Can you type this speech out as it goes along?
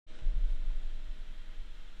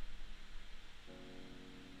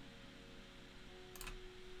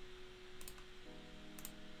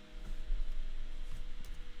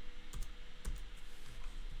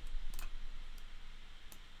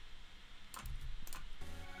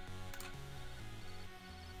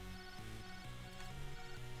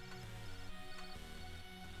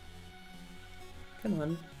Come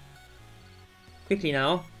on. Quickly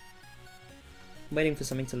now. I'm waiting for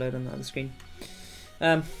something to load on the other screen.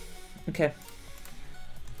 Okay.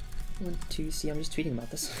 I want to see, I'm just tweeting about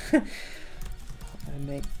this. I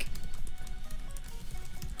make...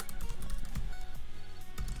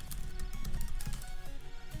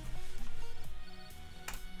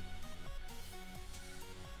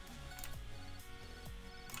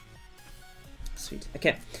 Sweet.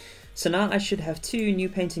 Okay. So now I should have 2 new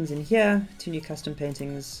paintings in here, 2 new custom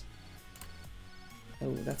paintings.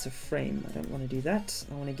 Oh, that's a frame. I don't want to do that.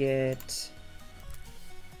 I want to get...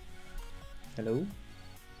 Hello?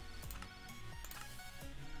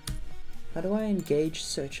 How do I engage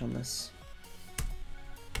search on this?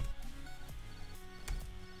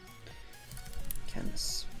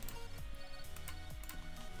 Canvas.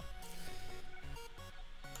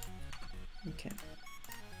 Okay.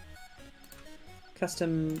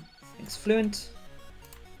 Custom things fluent.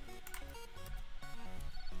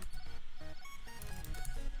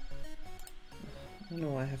 I don't know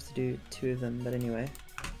why I have to do 2 of them, but anyway.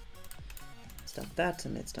 Let's dump that,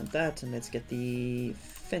 and let's dump that, and let's get the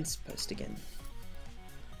fence post again.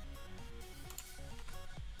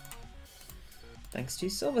 Thanks to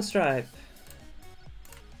Silver Stripe.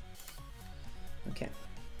 Okay.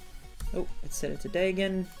 Oh, let's set it to day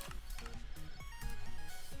again.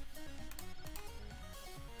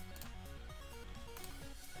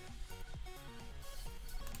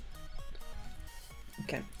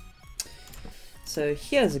 Okay. So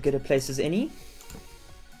here's a good a place as any.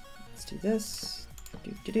 Let's do this.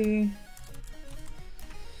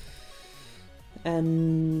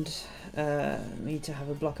 And we need to have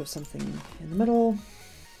a block of something in the middle.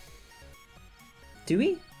 Do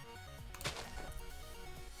we?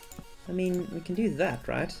 I mean, we can do that,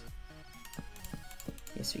 right?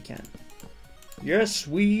 Yes, we can. Yes,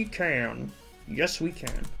 we can. Yes, we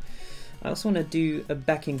can. I also want to do a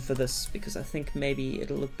backing for this because I think maybe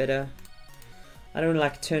it'll look better. I don't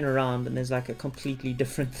like turn around and there's like a completely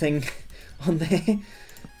different thing on there.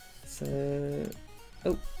 So,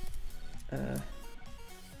 oh, like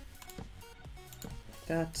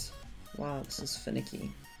that. Wow, this is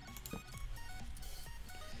finicky.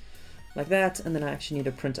 Like that, and then I actually need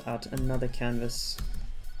to print out another canvas.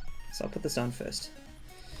 So I'll put this down first.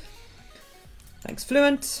 Thanks,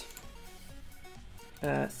 Fluent.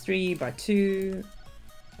 3 by 2,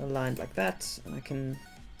 aligned like that, and I can,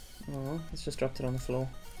 oh, let's just dropped it on the floor.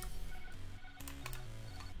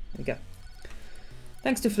 There we go.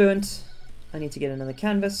 Thanks to Fluent, I need to get another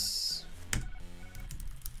canvas.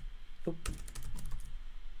 Oh.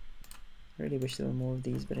 I really wish there were more of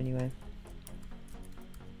these, but anyway.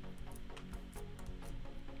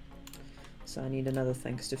 So I need another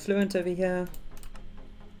thanks to Fluent over here.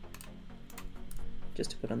 Just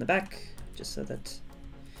to put on the back, just so that,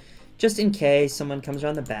 just in case someone comes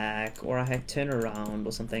around the back or I have to turn around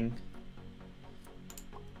or something.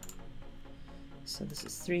 So this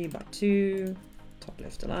is 3 by 2, top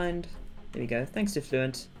left aligned. There we go. Thanks to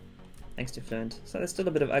Fluent. Thanks to Fluent. So there's still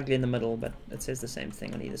a bit of ugly in the middle, but it says the same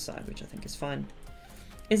thing on either side, which I think is fine.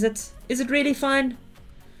 Is it? Is it really fine?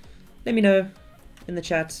 Let me know in the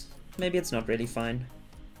chat. Maybe it's not really fine.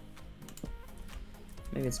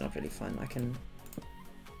 Maybe it's not really fine. I can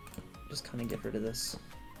just kind of get rid of this.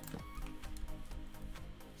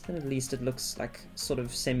 So then at least it looks like sort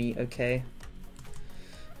of semi-okay.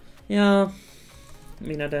 Yeah, I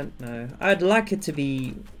mean, I don't know. I'd like it to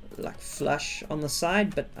be like flush on the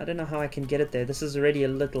side, but I don't know how I can get it there. This is already a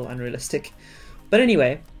little unrealistic. But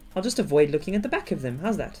anyway, I'll just avoid looking at the back of them.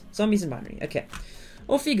 How's that? Zombies and binary. Okay.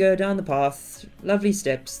 Off you go down the path. Lovely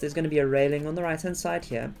steps. There's going to be a railing on the right-hand side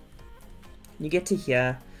here. You get to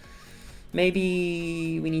here.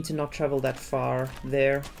 Maybe we need to not travel that far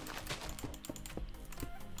there.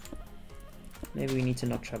 Maybe we need to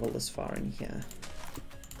not travel this far in here.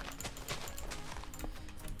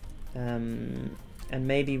 And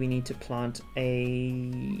maybe we need to plant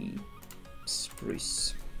a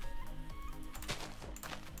spruce.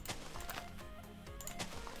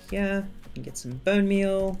 Here, and get some bone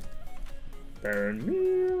meal. Bone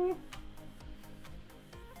meal.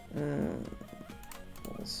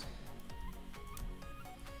 Balls.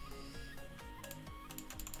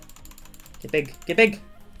 Get big, get big.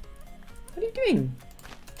 What are you doing?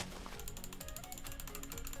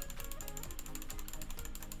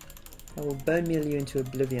 I will bone meal you into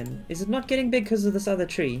oblivion. Is it not getting big because of this other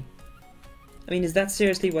tree? I mean, is that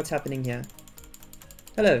seriously what's happening here?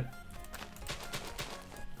 Hello.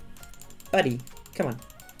 Buddy, come on.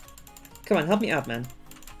 Come on, help me out, man.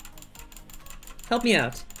 Help me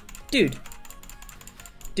out. Dude.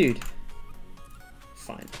 Dude.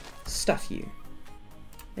 Fine. Stuff you.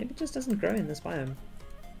 Maybe it just doesn't grow in this biome.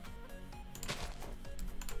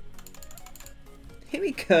 Here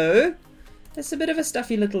we go. It's a bit of a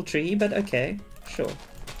stuffy little tree, but okay, sure.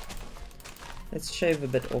 Let's shave a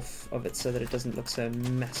bit off of it so that it doesn't look so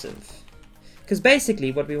massive. Because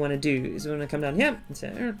basically what we want to do is we want to come down here and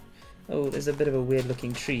say, oh, there's a bit of a weird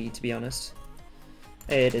looking tree, to be honest.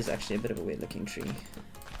 It is actually a bit of a weird looking tree.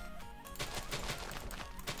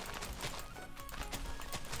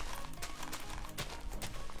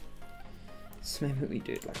 So maybe we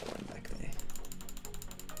do it like one back there.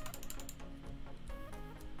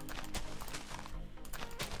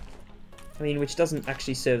 I mean, which doesn't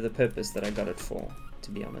actually serve the purpose that I got it for, to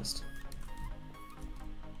be honest.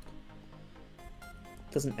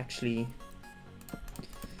 Doesn't actually...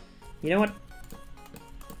 You know what?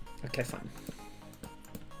 Okay, fine.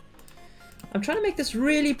 I'm trying to make this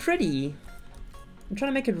really pretty. I'm trying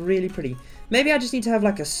to make it really pretty. Maybe I just need to have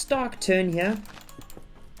like a stark turn here.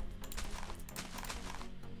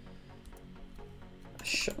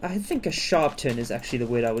 I think a sharp turn is actually the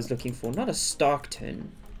word I was looking for, not a stark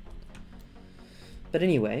turn. But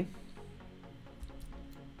anyway,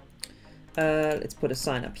 let's put a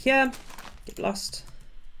sign up here. Get lost.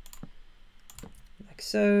 Like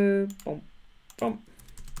so. Boom, boom.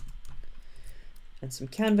 And some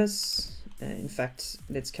canvas. In fact,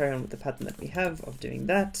 let's carry on with the pattern that we have of doing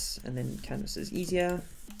that. And then canvas is easier.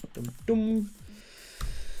 Dum, dum.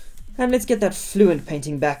 And let's get that fluent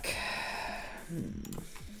painting back.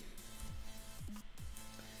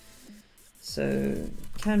 So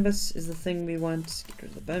canvas is the thing we want. Get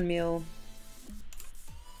rid of the bone meal.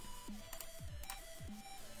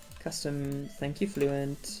 Custom, thank you,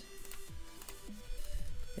 fluent.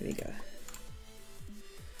 There we go.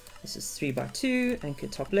 This is 3x2, anchor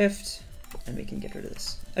top left, and we can get rid of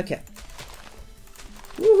this. Okay.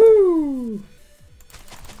 Woohoo!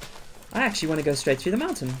 I actually want to go straight through the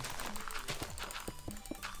mountain.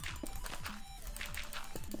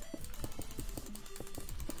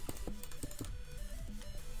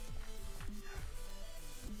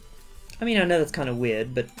 I mean, I know that's kind of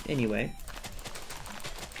weird, but anyway.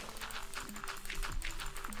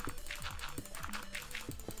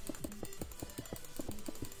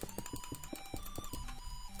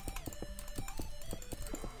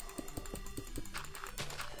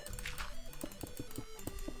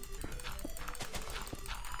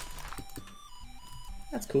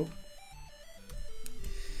 That's cool.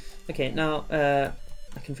 Okay, now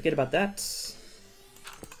I can forget about that.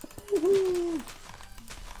 Woohoo!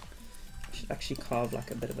 Actually carve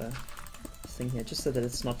like a bit of a thing here just so that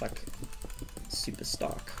it's not like super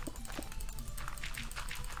stark.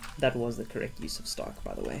 That was the correct use of stark,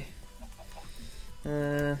 by the way.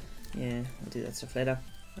 Yeah, I'll do that stuff later.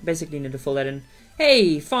 I basically need to fill that in.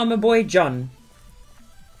 Hey, farmer boy John.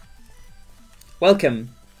 Welcome.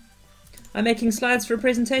 I'm making slides for a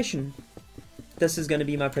presentation. This is going to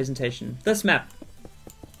be my presentation. This map.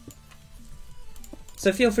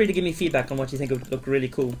 So feel free to give me feedback on what you think would look really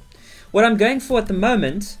cool. What I'm going for at the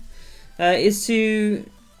moment is to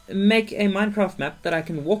make a Minecraft map that I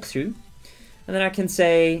can walk through, and then I can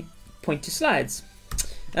say point to slides,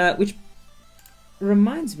 which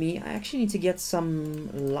reminds me I actually need to get some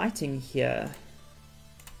lighting here.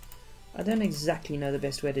 I don't exactly know the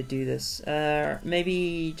best way to do this.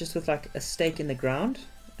 Maybe just with like a stake in the ground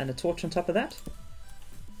and a torch on top of that.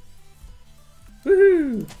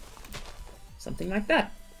 Woohoo! Something like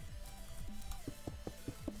that.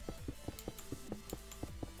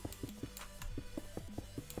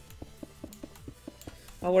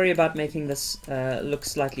 I'll worry about making this look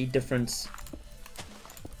slightly different,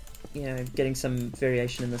 you know, getting some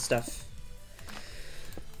variation in the stuff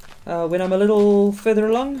when I'm a little further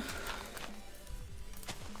along.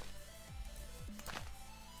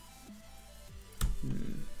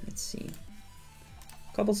 Let's see.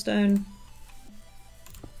 Cobblestone.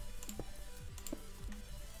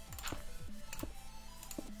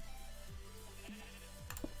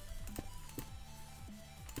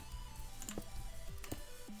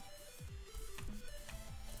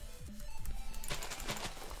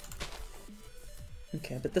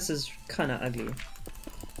 Okay, but this is kind of ugly.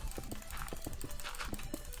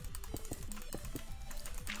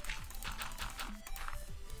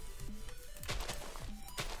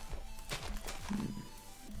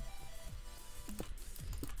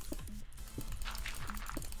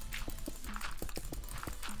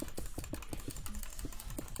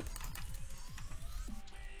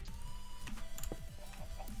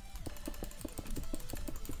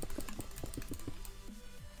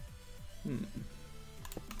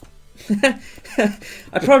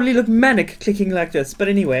 I probably look manic clicking like this, but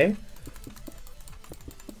anyway.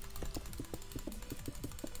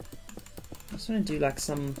 want to do like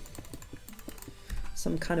some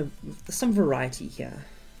variety here.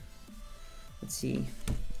 Let's see.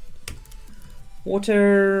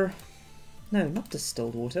 Water. No, not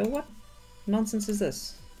distilled water. What nonsense is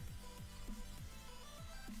this?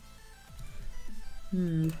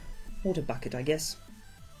 Water bucket, I guess.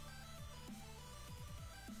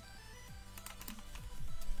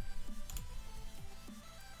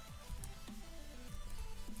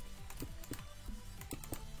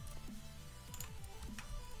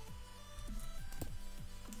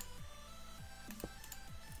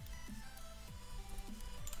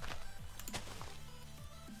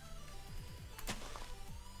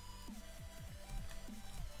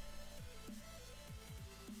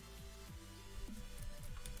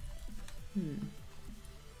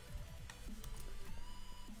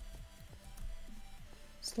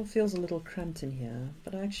 Still feels a little cramped in here,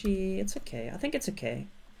 but actually it's okay. I think it's okay.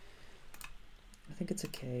 I think it's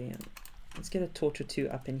okay. Let's get a torch or two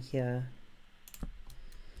up in here.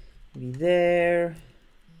 Maybe there.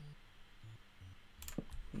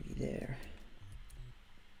 Maybe there.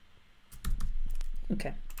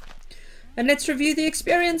 Okay. And let's review the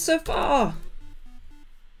experience so far.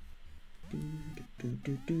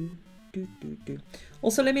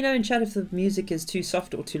 Also, let me know in chat if the music is too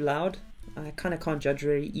soft or too loud. I kind of can't judge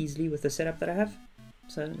very easily with the setup that I have,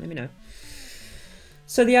 so let me know.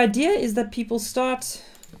 So the idea is that people start,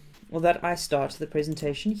 or that I start the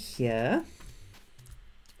presentation here.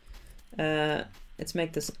 Let's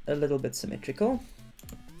make this a little bit symmetrical.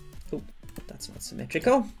 Oh, that's not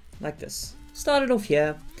symmetrical. Like this. Start it off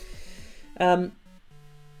here.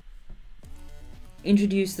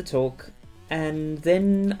 Introduce the talk, and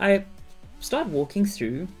then I start walking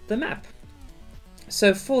through the map.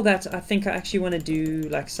 So for that, I think I actually want to do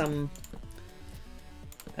like some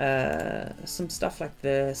stuff like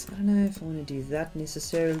this. I don't know if I want to do that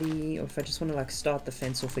necessarily, or if I just want to like start the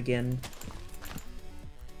fence off again,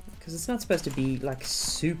 because it's not supposed to be like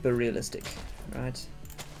super realistic, right?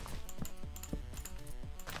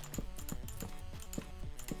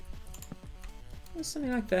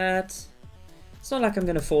 Something like that. It's not like I'm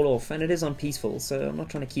going to fall off, and it is on peaceful, so I'm not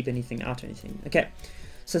trying to keep anything out or anything. Okay,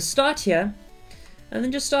 so start here. And then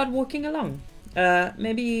just start walking along.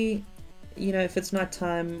 Maybe, you know, if it's night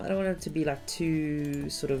time, I don't want it to be like too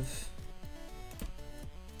sort of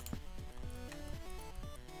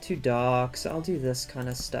too dark. So I'll do this kind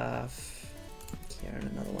of stuff here and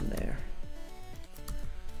another one there.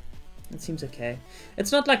 It seems okay.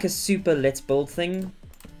 It's not like a super let's build thing.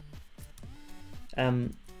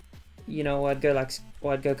 You know, I'd go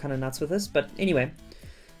kind of nuts with this. But anyway,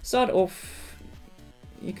 start off.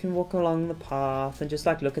 You can walk along the path and just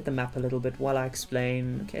like look at the map a little bit while I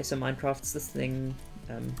explain. Okay, so Minecraft's this thing.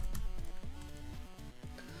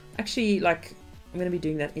 Actually, like, I'm going to be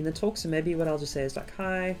doing that in the talk, so maybe what I'll just say is like,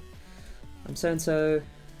 hi, I'm so-and-so,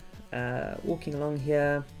 walking along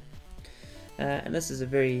here, and this is a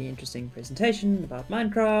very interesting presentation about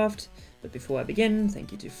Minecraft. But before I begin,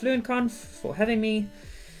 thank you to FluentConf for having me.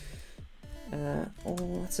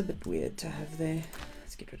 Oh, that's a bit weird to have there.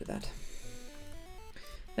 Let's get rid of that.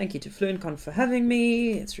 Thank you to FluentConf for having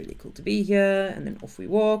me. It's really cool to be here. And then off we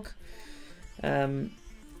walk.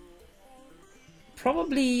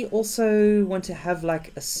 Probably also want to have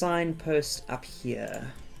like a signpost up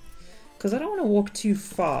here, because I don't want to walk too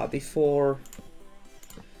far before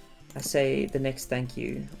I say the next thank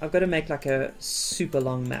you. I've got to make like a super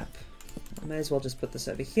long map. I may as well just put this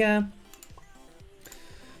over here.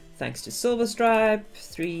 Thanks to Silverstripe.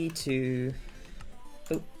 3, 2.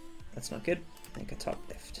 Oh, that's not good. Make a top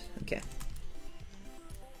left. Okay.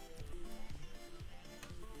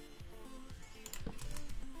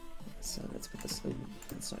 So let's put this. Oh,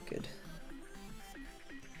 that's not good.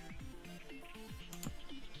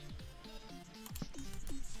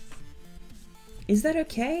 Is that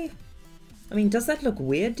okay? I mean, does that look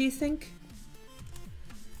weird, do you think?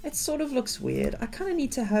 It sort of looks weird. I kind of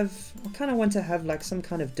need to have. I kind of want to have like some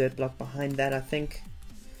kind of dirt block behind that, I think.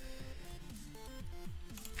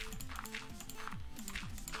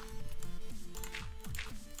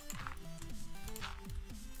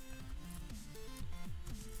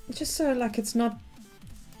 Just so like it's not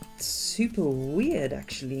super weird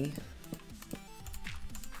actually.